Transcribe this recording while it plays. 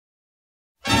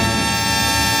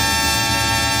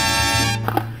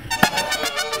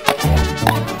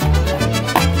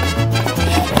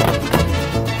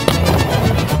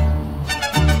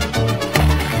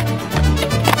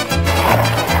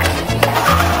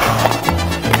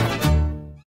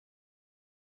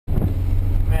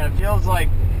feels like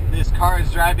this car is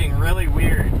driving really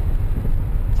weird.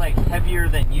 It's like heavier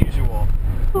than usual.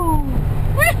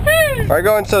 Why are you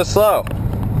going so slow?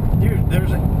 Dude,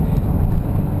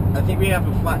 I think we have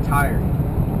a flat tire.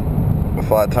 A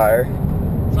flat tire?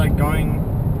 It's like going,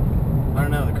 I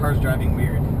don't know, the car's driving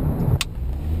weird.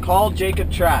 Call Jacob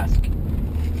Trask.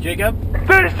 Jacob?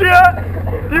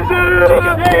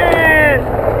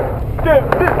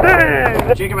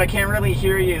 Jacob, I can't really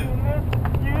hear you.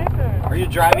 Are you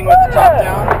driving with the top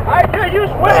down? I can use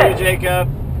See you, Jacob.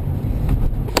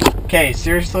 Okay,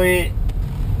 seriously,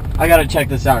 I gotta check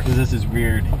this out because this is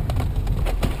weird.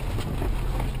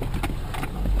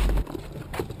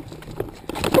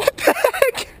 What the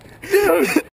heck? Dude!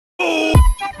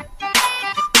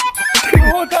 The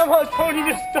whole time I was telling you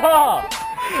to stop!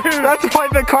 Dude. That's why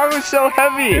the car was so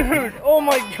heavy! Dude, oh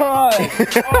my god!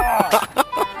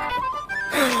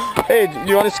 Hey, do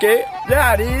you want to skate?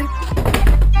 Yeah, dude!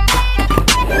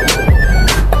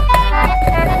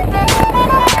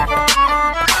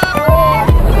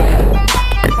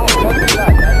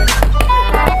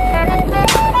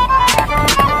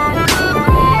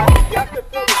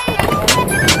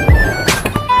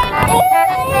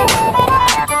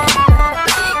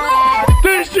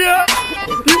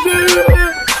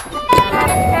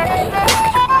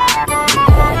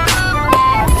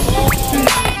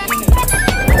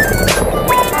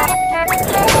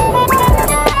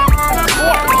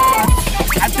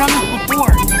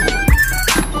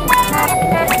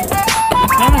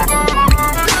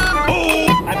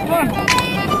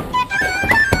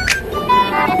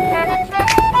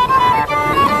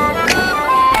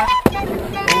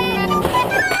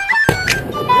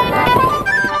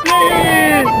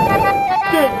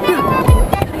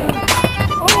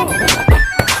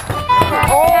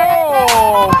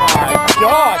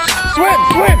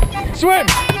 Swim!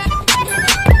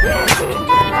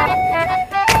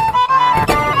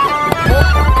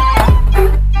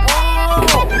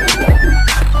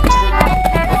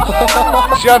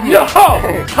 Shove me! Yo!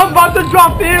 I'm about to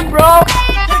drop in, bro!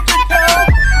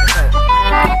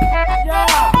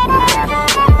 Yeah!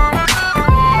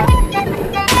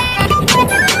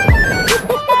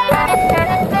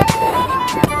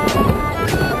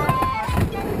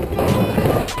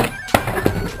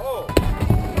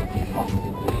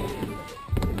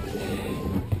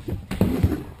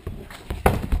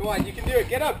 Come on, you can do it.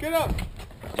 Get up, get up.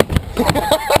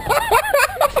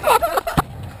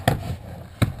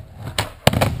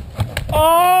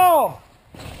 Oh!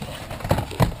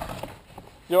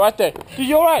 You're right there. Dude,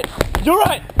 you're right. You're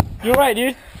right. You're right,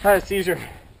 dude. I had a seizure.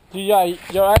 Dude, yeah,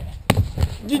 you're right.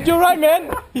 Dude, you're right, man.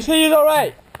 You say you're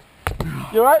alright.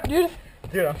 You're right, dude?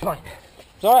 Dude, I'm fine.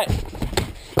 It's alright.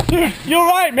 Dude, you're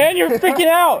right, man. You're freaking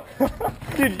out.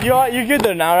 Dude, you're good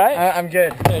there now, right? I'm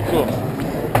good. Okay, cool.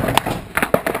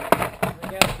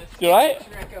 You alright?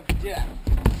 Yeah.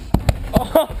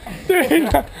 Oh,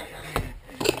 dude.